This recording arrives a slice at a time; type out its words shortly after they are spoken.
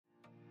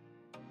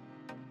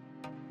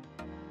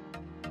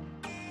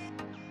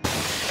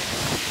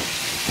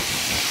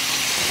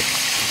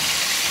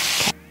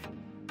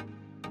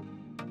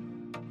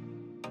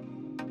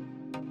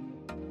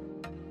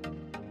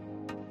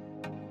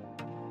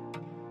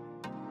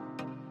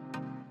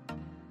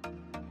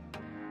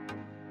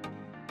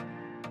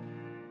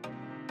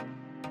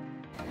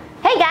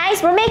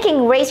Guys, we're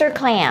making razor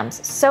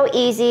clams. So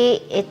easy,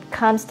 it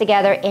comes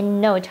together in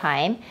no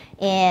time.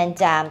 And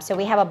so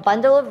we have a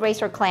bundle of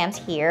razor clams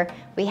here.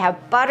 We have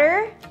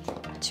butter,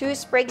 2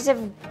 sprigs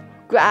of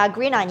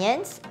green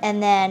onions,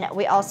 and then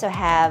we also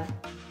have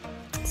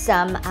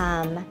some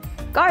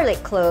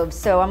garlic cloves.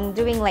 So I'm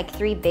doing like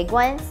 3 big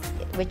ones,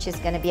 which is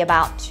gonna be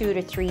about 2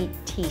 to 3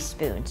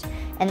 teaspoons.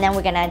 And then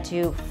we're gonna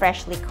do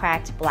freshly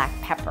cracked black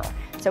pepper.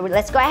 So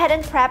let's go ahead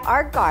and prep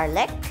our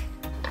garlic.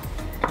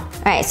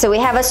 All right, so we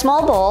have a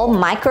small bowl,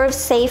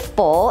 microwave-safe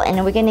bowl,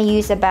 and we're gonna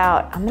use I'm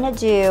gonna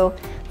do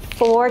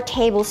 4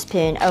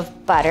 tablespoons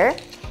of butter,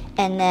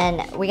 and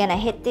then we're gonna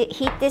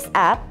heat this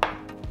up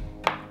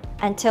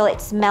until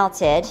it's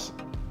melted,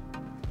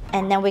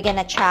 and then we're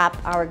gonna chop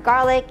our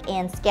garlic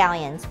and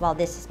scallions while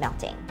this is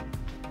melting.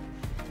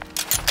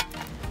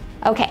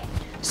 Okay,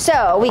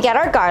 so we got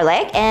our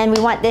garlic, and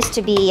we want this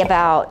to be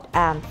about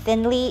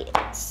thinly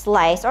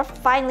sliced or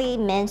finely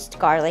minced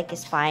garlic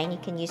is fine. You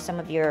can use some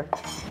of your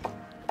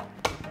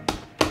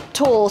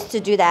tools to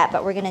do that,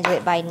 but we're gonna do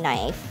it by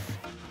knife.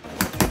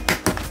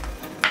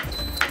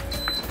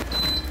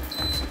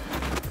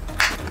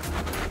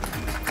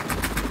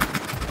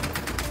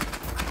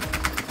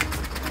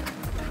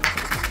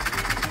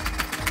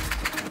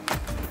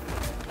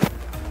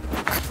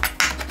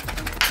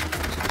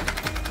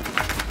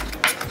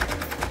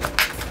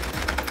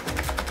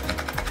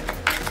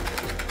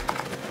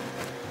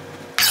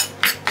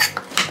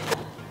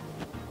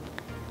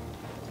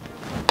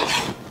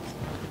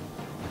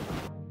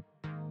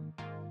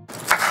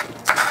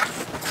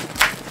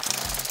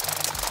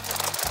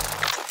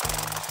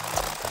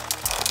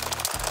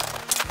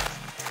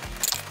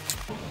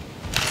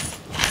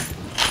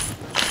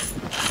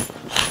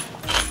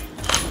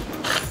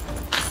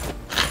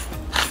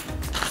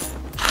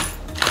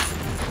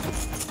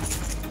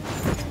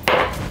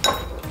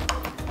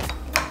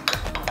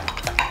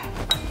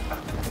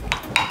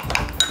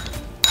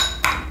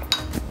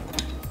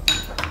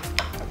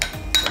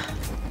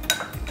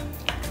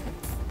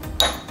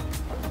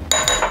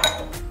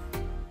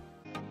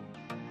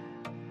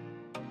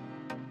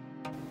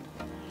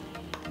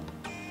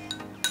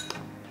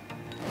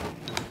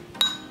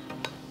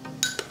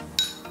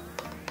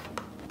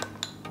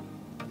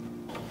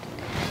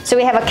 So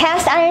we have a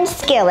cast iron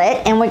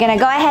skillet, and we're gonna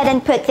go ahead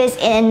and put this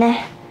in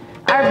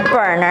our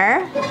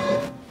burner.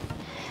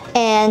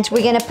 And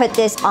we're gonna put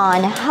this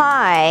on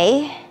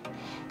high.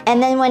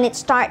 And then when it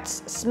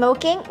starts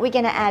smoking, we're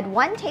gonna add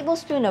 1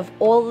 tablespoon of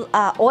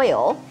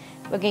oil.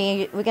 We're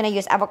gonna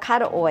use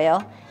avocado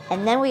oil.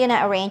 And then we're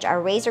gonna arrange our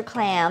razor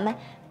clam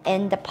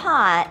in the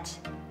pot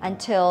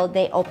until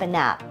they open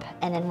up.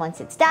 And then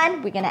once it's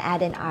done, we're gonna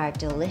add in our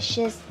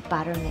delicious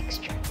butter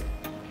mixture.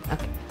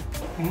 Okay.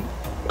 All right.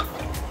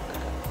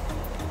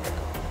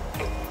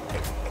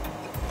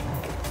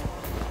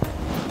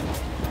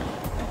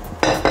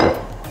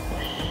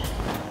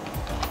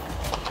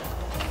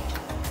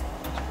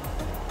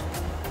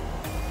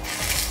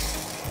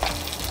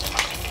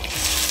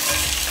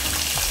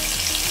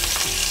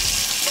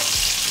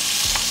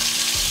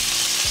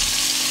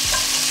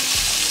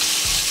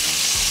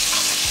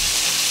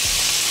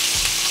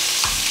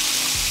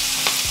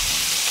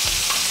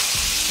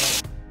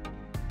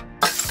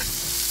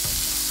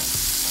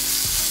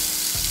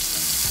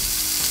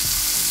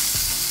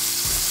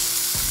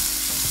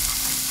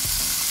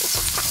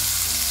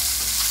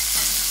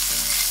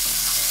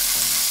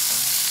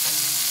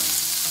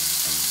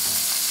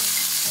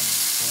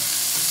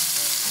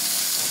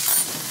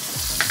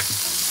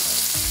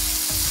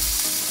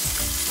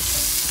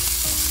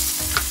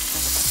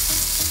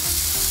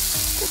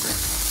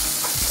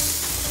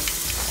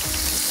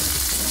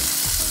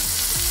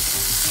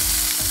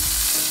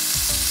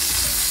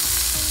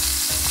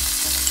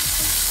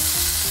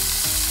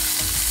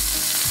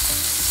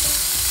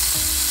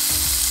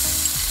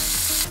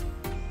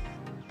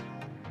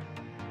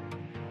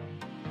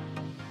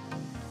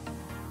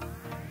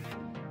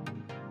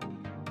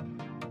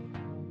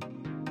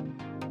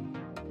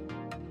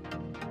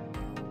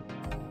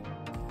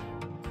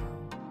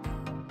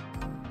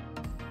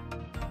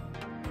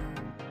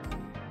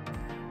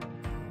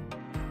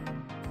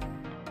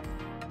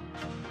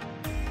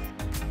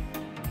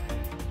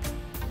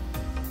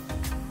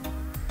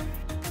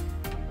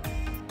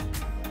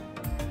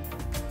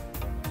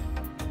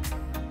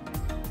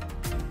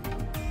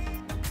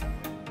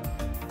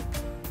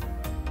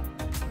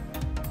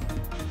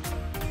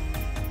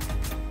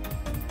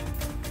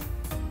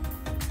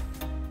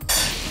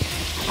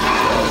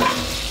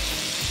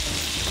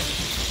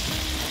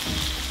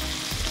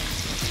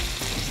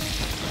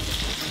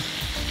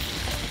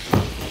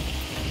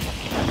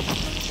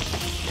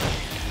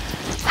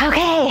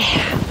 Okay,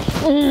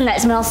 that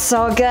smells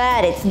so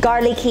good. It's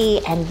garlicky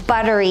and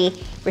buttery.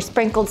 We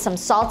sprinkled some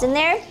salt in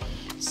there.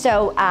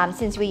 So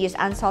since we use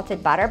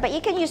unsalted butter, but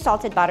you can use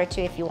salted butter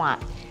too if you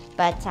want.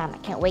 But I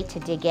can't wait to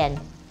dig in.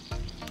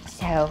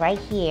 So right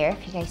here,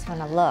 if you guys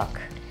wanna look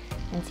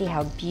and see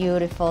how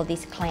beautiful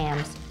these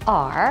clams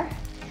are.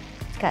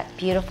 It's got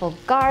beautiful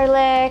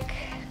garlic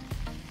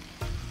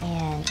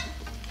and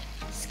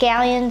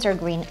scallions or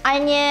green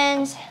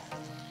onions.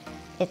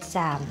 It's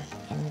in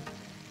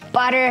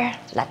butter,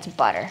 lots of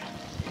butter.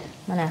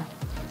 I'm gonna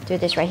do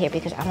this right here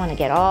because I wanna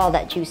get all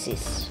that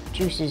juices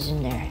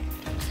in there.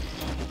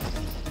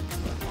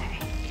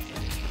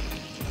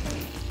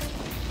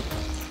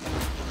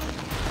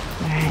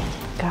 All right,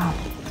 go.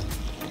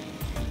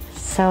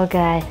 So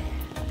good.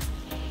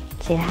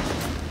 See that?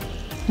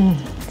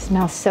 It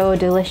smells so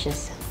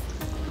delicious.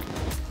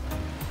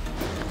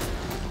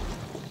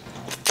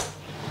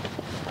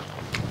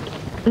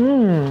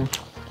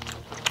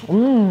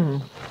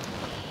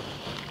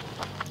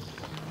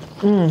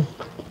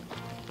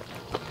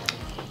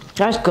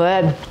 That's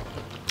good.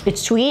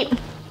 It's sweet.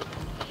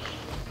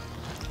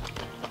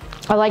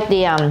 I like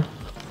the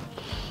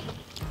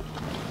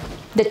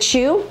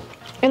chew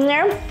in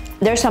there.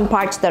 There's some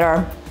parts that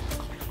are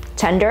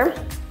tender,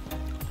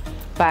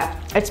 but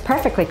it's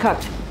perfectly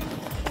cooked.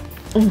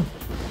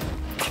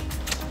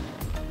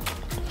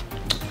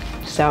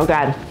 So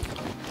good.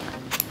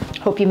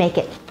 Hope you make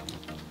it.